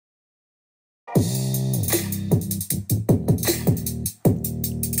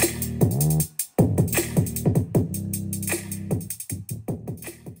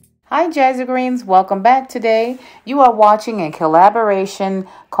Hi Jazigreens, welcome back today. You are watching a collaboration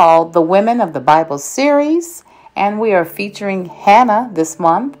called the Women of the Bible series, and we are featuring Hannah this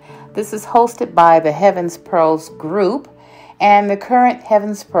month. This is hosted by the Heaven's Pearls group, and the current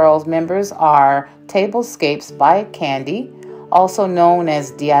Heaven's Pearls members are Tablescapes by Candy, also known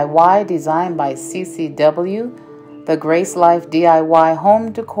as DIY Designed by CCW, the Grace Life DIY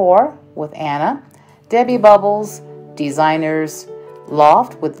Home Decor with Anna, Debby Bubbles, Designers,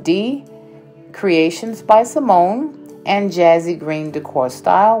 Loft with D, Creations by Simone, and Jazigreen Decor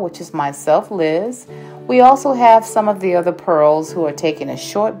Style, which is myself, Liz. We also have some of the other pearls who are taking a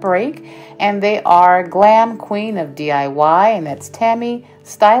short break, and they are Glam Queen of DIY, and that's Tammy,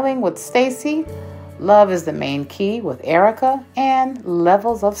 Styling with Stacy, Love is the Main Key with Eryka, and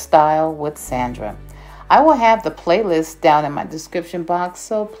Levels of Style with Sandra. I will have the playlist down in my description box,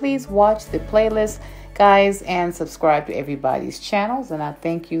 so please watch the playlist, guys, and subscribe to everybody's channels, and I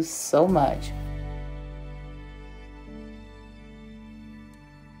thank you so much.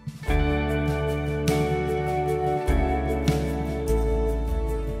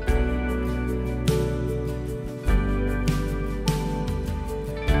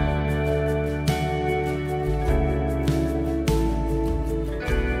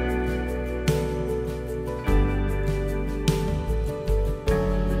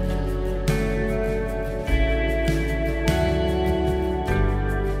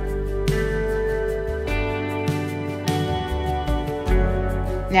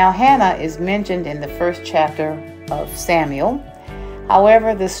 Now, Hannah is mentioned in the first chapter of Samuel.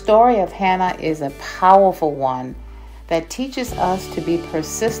 However, the story of Hannah is a powerful one that teaches us to be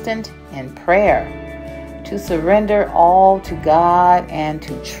persistent in prayer, to surrender all to God, and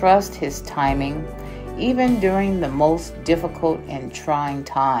to trust His timing, even during the most difficult and trying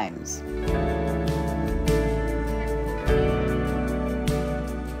times.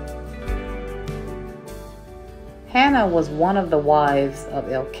 Hannah was one of the wives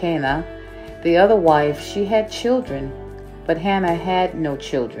of Elkanah. The other wife, she had children, but Hannah had no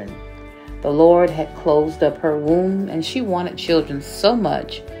children. The Lord had closed up her womb, and she wanted children so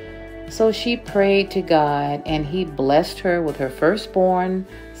much. So she prayed to God, and He blessed her with her firstborn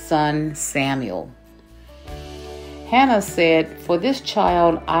son, Samuel. Hannah said, "For this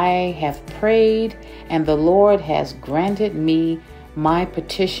child I have prayed, and the Lord has granted me my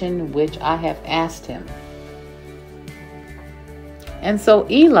petition which I have asked Him." And so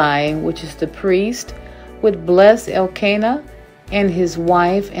Eli, which is the priest, would bless Elkanah and his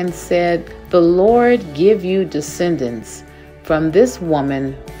wife and said, "The Lord give you descendants from this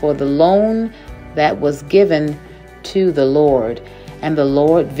woman for the loan that was given to the Lord." And the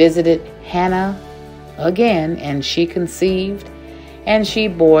Lord visited Hannah again, and she conceived, and she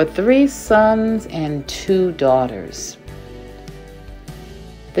bore 3 sons and 2 daughters.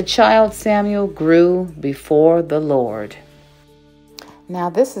 The child Samuel grew before the Lord. Now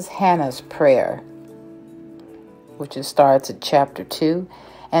this is Hannah's prayer, which starts at chapter 2.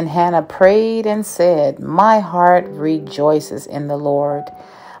 And Hannah prayed and said, "My heart rejoices in the Lord.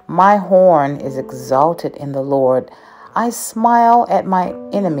 My horn is exalted in the Lord. I smile at my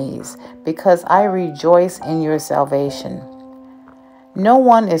enemies because I rejoice in your salvation. No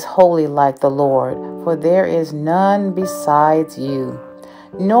one is holy like the Lord, for there is none besides you,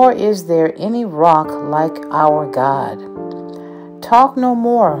 nor is there any rock like our God. Talk no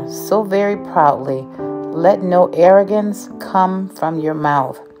more so very proudly. Let no arrogance come from your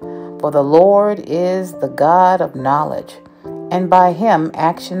mouth. For the Lord is the God of knowledge, and by Him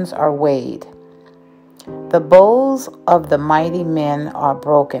actions are weighed. The bows of the mighty men are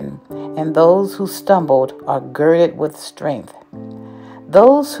broken, and those who stumbled are girded with strength.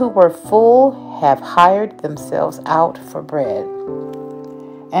 Those who were full have hired themselves out for bread,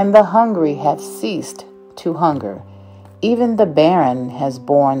 and the hungry have ceased to hunger. Even the barren has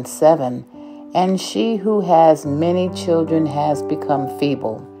borne 7, and she who has many children has become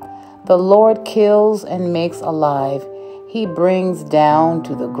feeble. The Lord kills and makes alive. He brings down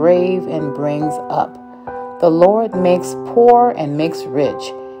to the grave and brings up. The Lord makes poor and makes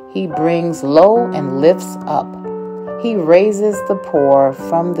rich. He brings low and lifts up. He raises the poor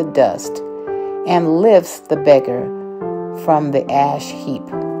from the dust and lifts the beggar from the ash heap,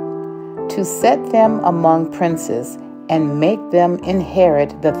 to set them among princes and make them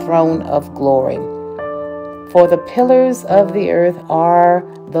inherit the throne of glory. For the pillars of the earth are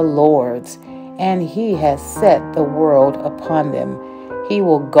the Lord's, and He has set the world upon them. He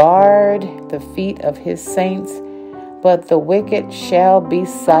will guard the feet of His saints. but the wicked shall be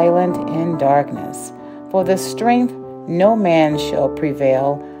silent in darkness. For the strength no man shall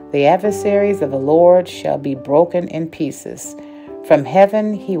prevail. The adversaries of the Lord shall be broken in pieces. From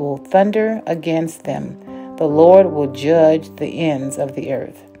heaven he will thunder against them. The Lord will judge the ends of the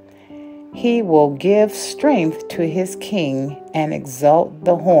earth. He will give strength to his king and exalt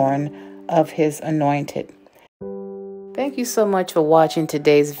the horn of his anointed. Thank you so much for watching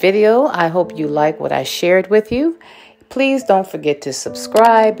today's video. I hope you like what I shared with you. Please don't forget to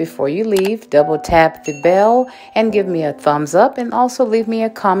subscribe before you leave. Double tap the bell and give me a thumbs up, and also leave me a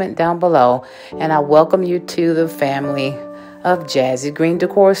comment down below. And I welcome you to the family of Jazigreen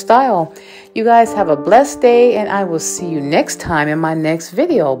Decor Style. You guys have a blessed day, and I will see you next time in my next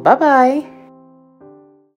video. Bye-bye.